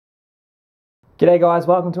G'day guys,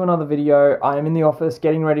 welcome to another video. I am in the office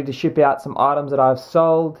getting ready to ship out some items that I've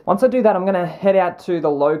sold. Once I do that, I'm going to head out to the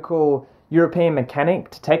local European mechanic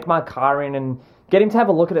to take my car in and get him to have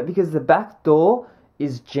a look at it because the back door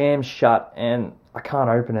is jammed shut and I can't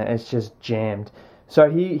open it, it's just jammed. So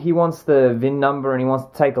he wants the VIN number and he wants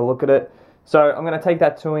to take a look at it. So I'm going to take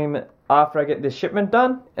that to him after I get this shipment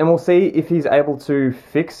done and we'll see if he's able to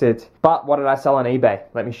fix it. But what did I sell on eBay?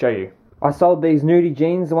 Let me show you. I sold these nudie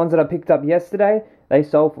jeans, the ones that I picked up yesterday. They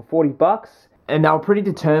sold for 40 bucks and they were pretty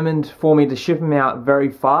determined for me to ship them out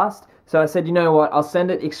very fast. So I said, you know what, I'll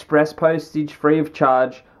send it express postage free of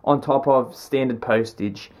charge on top of standard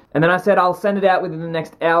postage. And then I said I'll send it out within the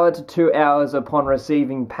next hour to 2 hours upon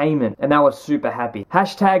receiving payment. And they were super happy.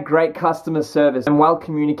 Hashtag great customer service. And while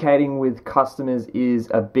communicating with customers is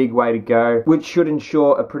a big way to go, which should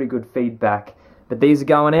ensure a pretty good feedback. But these are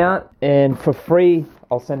going out and for free,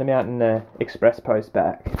 I'll send them out in the express post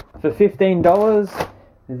bag. For $15,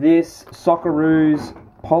 this Socceroos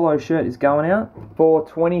polo shirt is going out. For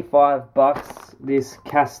 25 bucks, this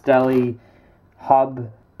Castelli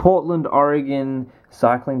Hub Portland, Oregon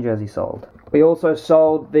cycling jersey sold. We also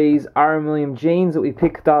sold these R.M. Williams jeans that we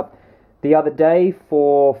picked up the other day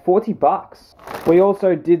for 40 bucks. We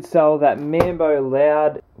also did sell that Mambo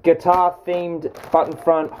Loud guitar themed button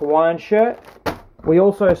front Hawaiian shirt. We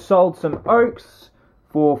also sold some Oaks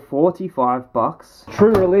for 45 bucks.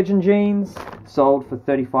 True Religion jeans sold for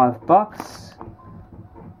 35 bucks.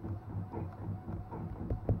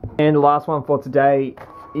 And the last one for today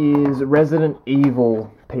is Resident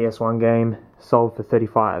Evil PS1 game sold for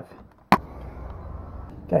 35.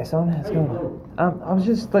 Okay, so how's it going? I was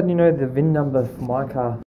just letting you know the VIN number for my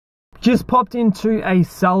car. Just popped into a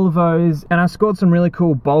Salvos and I scored some really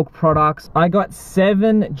cool bulk products. I got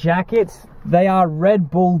 7 jackets. They are Red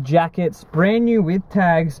Bull jackets, brand new with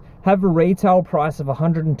tags, have a retail price of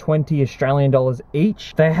 120 Australian dollars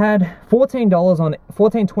each. They had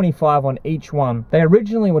 $14.25 on each one. They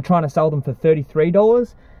originally were trying to sell them for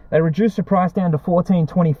 $33. They reduced the price down to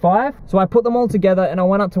 $14.25. So I put them all together and I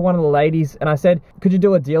went up to one of the ladies and I said, could you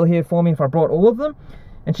do a deal here for me if I brought all of them?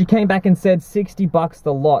 And she came back and said 60 bucks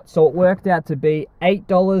the lot. So it worked out to be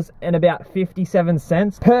 $8 and about 57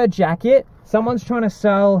 cents per jacket. Someone's trying to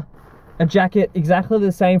sell a jacket exactly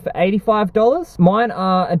the same for $85. Mine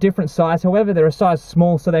are a different size, however they're a size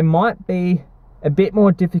small, so they might be a bit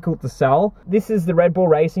more difficult to sell. This is the Red Bull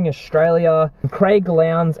Racing Australia Craig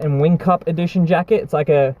Lowndes and Wing Cup edition jacket. It's like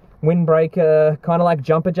a windbreaker, kind of like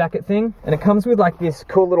jumper jacket thing. And it comes with like this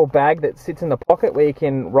cool little bag that sits in the pocket where you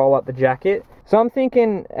can roll up the jacket. So I'm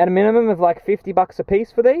thinking at a minimum of like 50 bucks a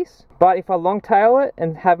piece for these. But if I long tail it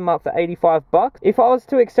and have them up for 85 bucks, if I was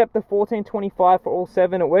to accept the $14.25 for all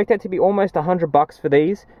 7, it worked out to be almost 100 bucks for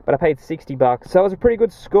these, but I paid 60 bucks. So it was a pretty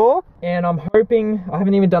good score. And I'm hoping, I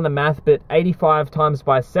haven't even done the math, but 85 times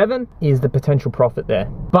by 7 is the potential profit there.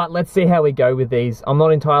 But let's see how we go with these. I'm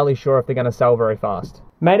not entirely sure if they're going to sell very fast.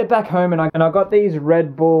 Made it back home and I got these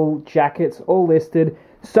Red Bull jackets all listed.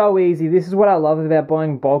 So easy. This is what I love about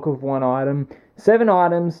buying bulk of one item. 7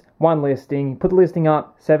 items, 1 listing. Put the listing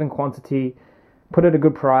up, 7 quantity. Put it at a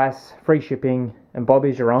good price, free shipping, and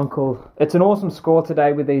Bobby's your uncle. It's an awesome score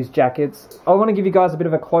today with these jackets. I want to give you guys a bit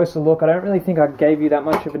of a closer look. I don't really think I gave you that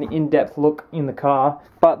much of an in-depth look in the car,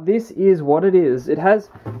 but this is what it is. It has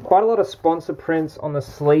quite a lot of sponsor prints on the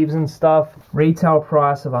sleeves and stuff. Retail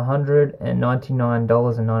price of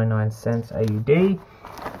 $199.99 AUD.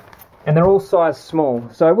 And they're all size small.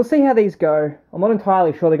 So we'll see how these go. I'm not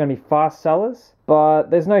entirely sure they're going to be fast sellers, but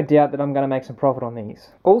there's no doubt that I'm going to make some profit on these.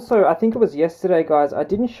 Also, I think it was yesterday, guys, I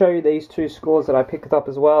didn't show you these 2 scores that I picked up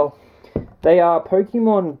as well. They are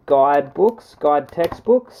Pokemon guide books, guide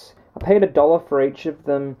textbooks. I paid $1 for each of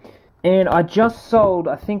them. And I just sold,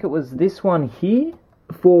 I think it was this one here,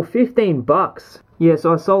 for 15 bucks. Yeah,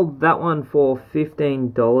 so I sold that one for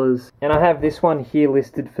 $15. And I have this one here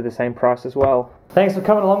listed for the same price as well. Thanks for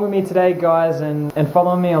coming along with me today, guys, and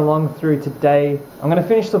following me along through today. I'm going to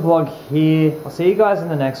finish the vlog here. I'll see you guys in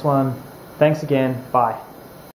the next one. Thanks again. Bye.